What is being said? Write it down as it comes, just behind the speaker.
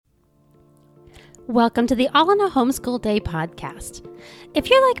Welcome to the All in a Homeschool Day podcast. If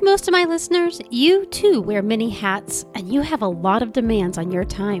you're like most of my listeners, you too wear many hats and you have a lot of demands on your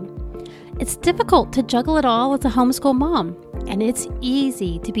time. It's difficult to juggle it all as a homeschool mom, and it's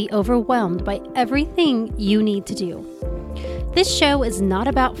easy to be overwhelmed by everything you need to do. This show is not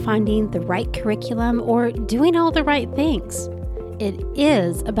about finding the right curriculum or doing all the right things. It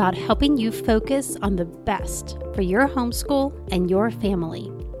is about helping you focus on the best for your homeschool and your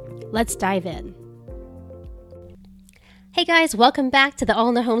family. Let's dive in. Hey guys, welcome back to the All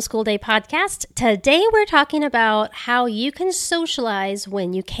in a Homeschool Day podcast. Today we're talking about how you can socialize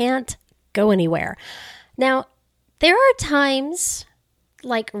when you can't go anywhere. Now, there are times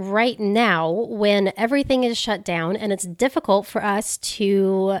like right now when everything is shut down and it's difficult for us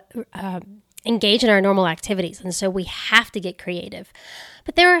to engage in our normal activities. And so we have to get creative.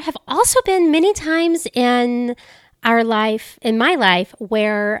 But there have also been many times in my life,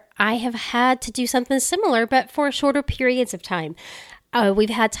 where I have had to do something similar, but for shorter periods of time. We've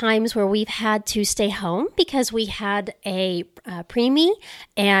had times where we've had to stay home because we had a preemie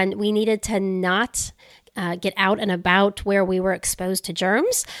and we needed to not get out and about where we were exposed to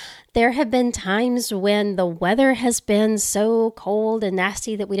germs. There have been times when the weather has been so cold and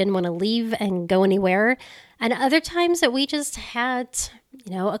nasty that we didn't want to leave and go anywhere. And other times that we just had,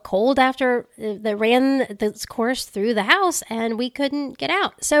 a cold after that ran its course through the house and we couldn't get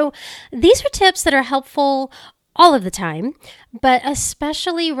out. So these are tips that are helpful all of the time, but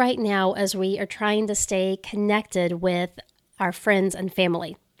especially right now as we are trying to stay connected with our friends and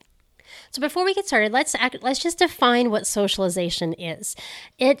family. So before we get started, let's just define what socialization is.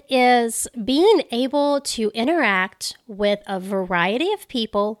 It is being able to interact with a variety of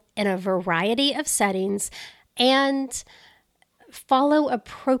people in a variety of settings and follow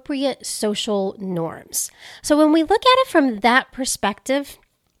appropriate social norms. So when we look at it from that perspective,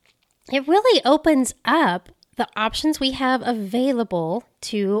 it really opens up the options we have available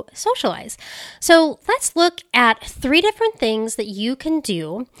to socialize. So let's look at 3 different things that you can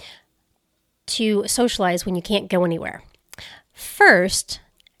do to socialize when you can't go anywhere. First,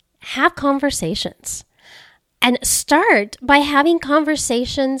 have conversations. And start by having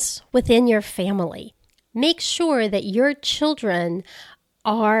conversations within your family. Make sure that your children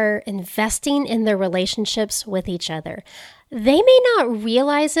are investing in their relationships with each other. They may not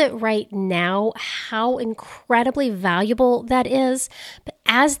realize it right now how incredibly valuable that is, but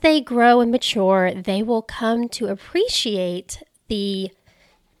as they grow and mature, they will come to appreciate the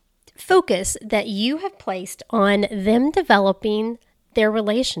focus that you have placed on them developing their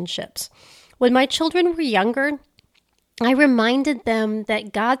relationships. When my children were younger, I reminded them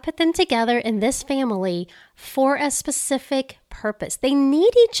that God put them together in this family for a specific purpose. They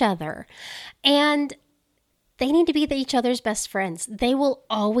need each other, and they need to be each other's best friends. They will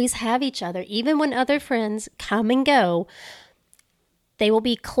always have each other. Even when other friends come and go, they will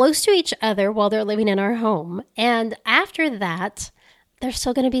be close to each other while they're living in our home. And after that, they're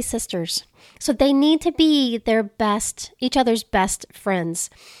still going to be sisters. So they need to be each other's best friends.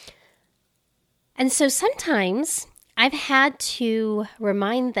 And so sometimes I've had to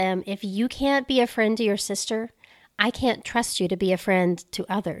remind them, if you can't be a friend to your sister, I can't trust you to be a friend to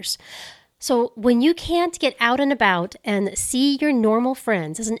others. So when you can't get out and about and see your normal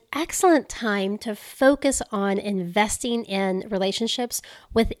friends, is an excellent time to focus on investing in relationships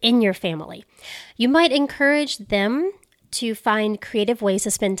within your family. You might encourage them to find creative ways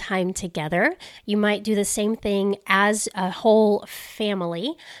to spend time together. You might do the same thing as a whole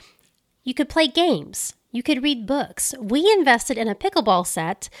family. You could play games. You could read books. We invested in a pickleball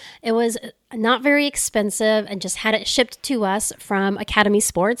set. It was not very expensive and just had it shipped to us from Academy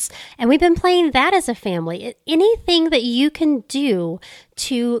Sports. And we've been playing that as a family. Anything that you can do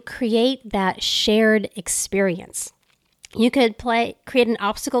to create that shared experience. You could create an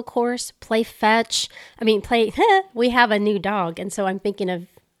obstacle course, play fetch. We have a new dog, and so I'm thinking of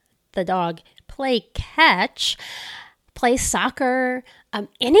the dog. Play catch, play soccer,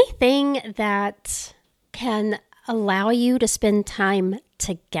 anything that can allow you to spend time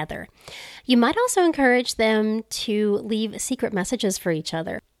together. You might also encourage them to leave secret messages for each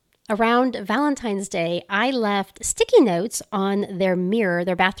other. Around Valentine's Day, I left sticky notes on their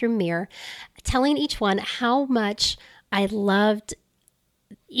bathroom mirror, telling each one how much I loved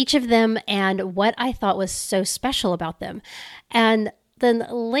each of them and what I thought was so special about them. And then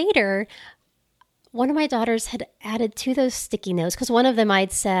later, one of my daughters had added to those sticky notes, because one of them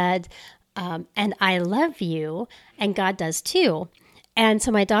I'd said, and I love you, and God does too. And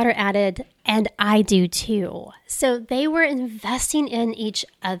so my daughter added, and I do too. So they were investing in each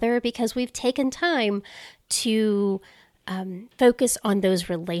other because we've taken time to focus on those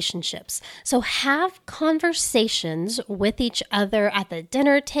relationships. So have conversations with each other at the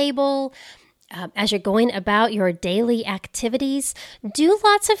dinner table, as you're going about your daily activities. Do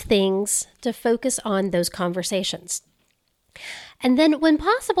lots of things to focus on those conversations. And then when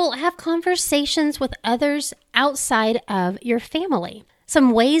possible, have conversations with others outside of your family.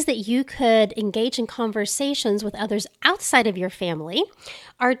 Some ways that you could engage in conversations with others outside of your family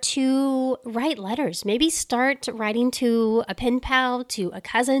are to write letters. Maybe start writing to a pen pal, to a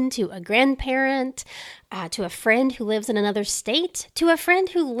cousin, to a grandparent, to a friend who lives in another state, to a friend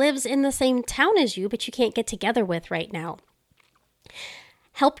who lives in the same town as you, but you can't get together with right now.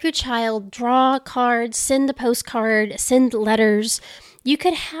 Help your child draw cards, send a postcard, send letters. You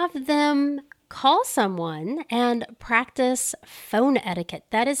could have them call someone and practice phone etiquette.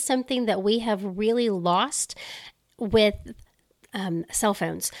 That is something that we have really lost with cell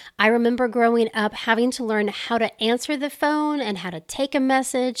phones. I remember growing up having to learn how to answer the phone and how to take a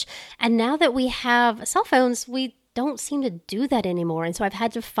message. And now that we have cell phones, we don't seem to do that anymore. And so I've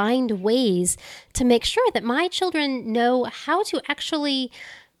had to find ways to make sure that my children know how to actually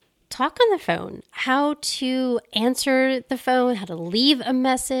talk on the phone, how to answer the phone, how to leave a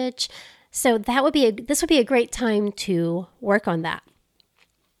message. So this would be a great time to work on that.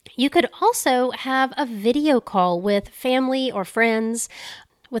 You could also have a video call with family or friends,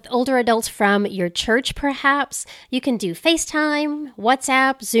 with older adults from your church perhaps. You can do FaceTime,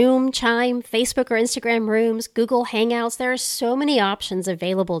 WhatsApp, Zoom, Chime, Facebook or Instagram Rooms, Google Hangouts. There are so many options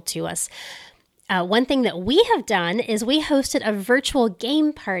available to us. One thing that we have done is we hosted a virtual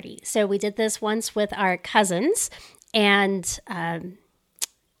game party. So we did this once with our cousins and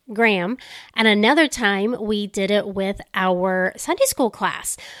Graham, and another time we did it with our Sunday school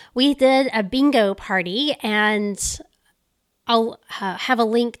class. We did a bingo party, and I'll have a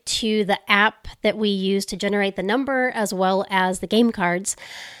link to the app that we use to generate the number as well as the game cards.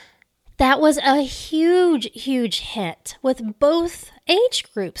 That was a huge, huge hit with both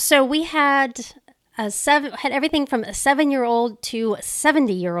age groups. So we had everything from a 7-year-old to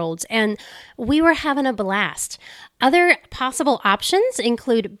 70-year-olds, and we were having a blast. Other possible options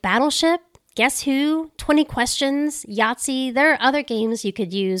include Battleship, Guess Who, 20 Questions, Yahtzee. There are other games you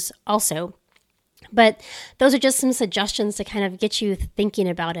could use also. But those are just some suggestions to kind of get you thinking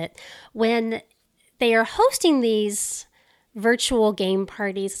about it. When they are hosting these virtual game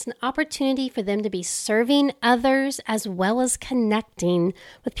parties, it's an opportunity for them to be serving others as well as connecting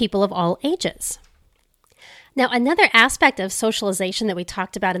with people of all ages. Now, another aspect of socialization that we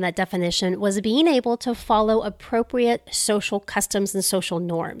talked about in that definition was being able to follow appropriate social customs and social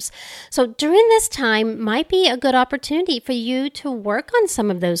norms. So during this time might be a good opportunity for you to work on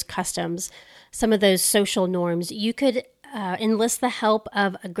some of those customs, some of those social norms. You could enlist the help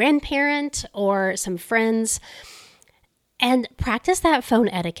of a grandparent or some friends and practice that phone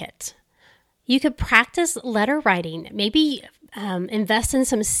etiquette. You could practice letter writing, maybe invest in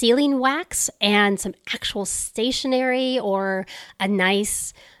some sealing wax and some actual stationery or a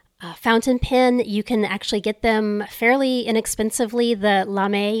nice fountain pen. You can actually get them fairly inexpensively. The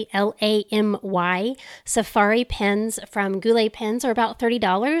Lamy, Lamy, Safari pens from Goulet Pens are about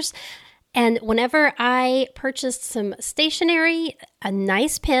 $30. And whenever I purchased some stationery, a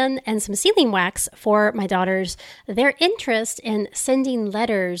nice pen, and some sealing wax for my daughters, their interest in sending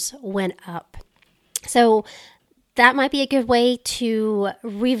letters went up. So that might be a good way to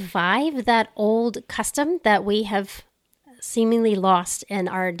revive that old custom that we have seemingly lost in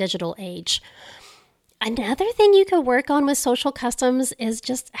our digital age. Another thing you could work on with social customs is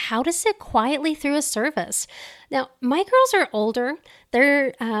just how to sit quietly through a service. Now, my girls are older.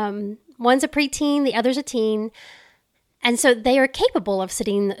 They're one's a preteen, the other's a teen. And so they are capable of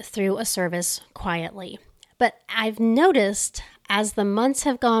sitting through a service quietly. But I've noticed as the months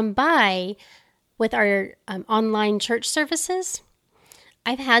have gone by, with our online church services,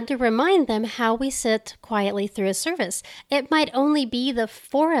 I've had to remind them how we sit quietly through a service. It might only be the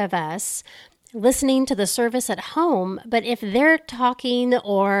 4 of us listening to the service at home, but if they're talking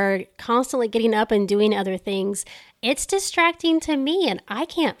or constantly getting up and doing other things, it's distracting to me and I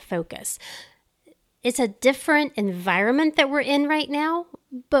can't focus. It's a different environment that we're in right now,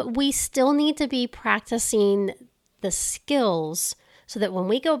 but we still need to be practicing the skills so that when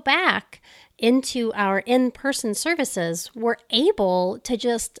we go back into our in-person services, we're able to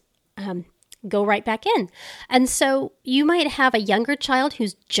just go right back in. And so you might have a younger child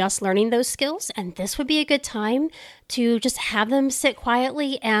who's just learning those skills, and this would be a good time to just have them sit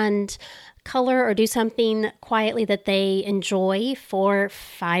quietly and color or do something quietly that they enjoy for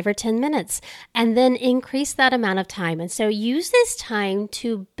 5 or 10 minutes, and then increase that amount of time. And so use this time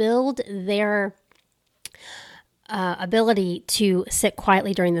to build their ability to sit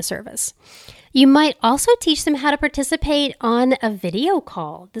quietly during the service. You might also teach them how to participate on a video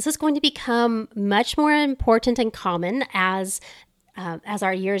call. This is going to become much more important and common as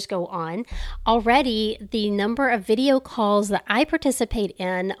our years go on. Already, the number of video calls that I participate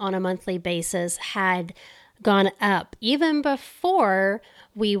in on a monthly basis had gone up even before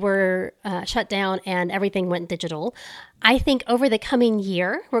we were shut down and everything went digital. I think over the coming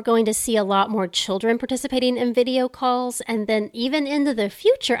year, we're going to see a lot more children participating in video calls. And then even into the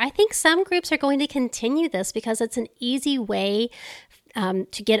future, I think some groups are going to continue this because it's an easy way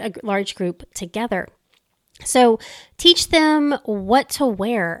to get a large group together. So teach them what to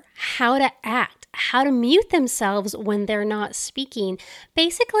wear, how to act, how to mute themselves when they're not speaking.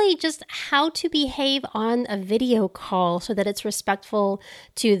 Basically, just how to behave on a video call so that it's respectful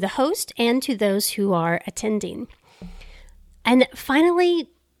to the host and to those who are attending. And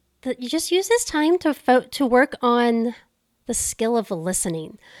finally, you just use this time to work on the skill of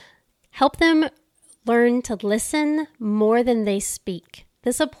listening. Help them learn to listen more than they speak.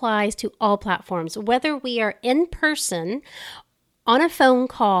 This applies to all platforms, whether we are in person, on a phone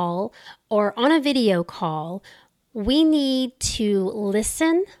call, or on a video call. We need to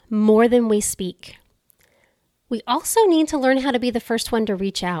listen more than we speak. We also need to learn how to be the first one to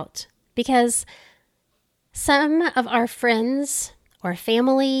reach out, because some of our friends or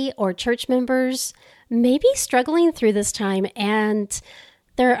family or church members may be struggling through this time and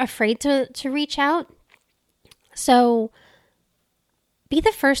they're afraid to reach out. So be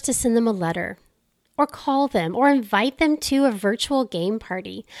the first to send them a letter or call them or invite them to a virtual game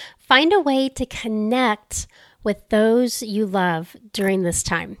party. Find a way to connect with those you love during this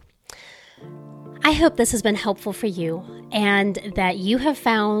time. I hope this has been helpful for you and that you have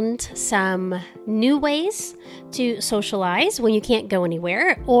found some new ways to socialize when you can't go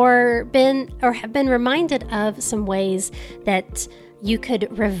anywhere, or have been reminded of some ways that you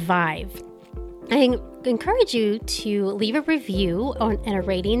could revive. I encourage you to leave a review and a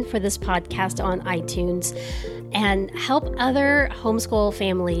rating for this podcast on iTunes and help other homeschool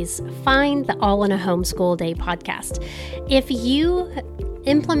families find the All in a Homeschool Day podcast. If you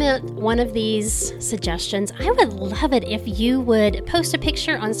implement one of these suggestions, I would love it if you would post a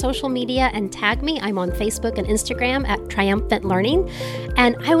picture on social media and tag me. I'm on Facebook and Instagram at Triumphant Learning,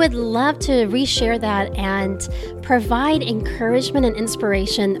 and I would love to reshare that and provide encouragement and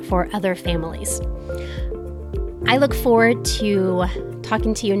inspiration for other families. I look forward to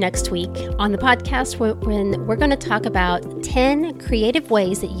talking to you next week on the podcast when we're going to talk about 10 creative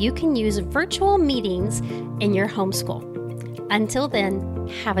ways that you can use virtual meetings in your homeschool. Until then,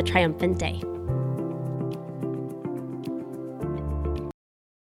 have a triumphant day.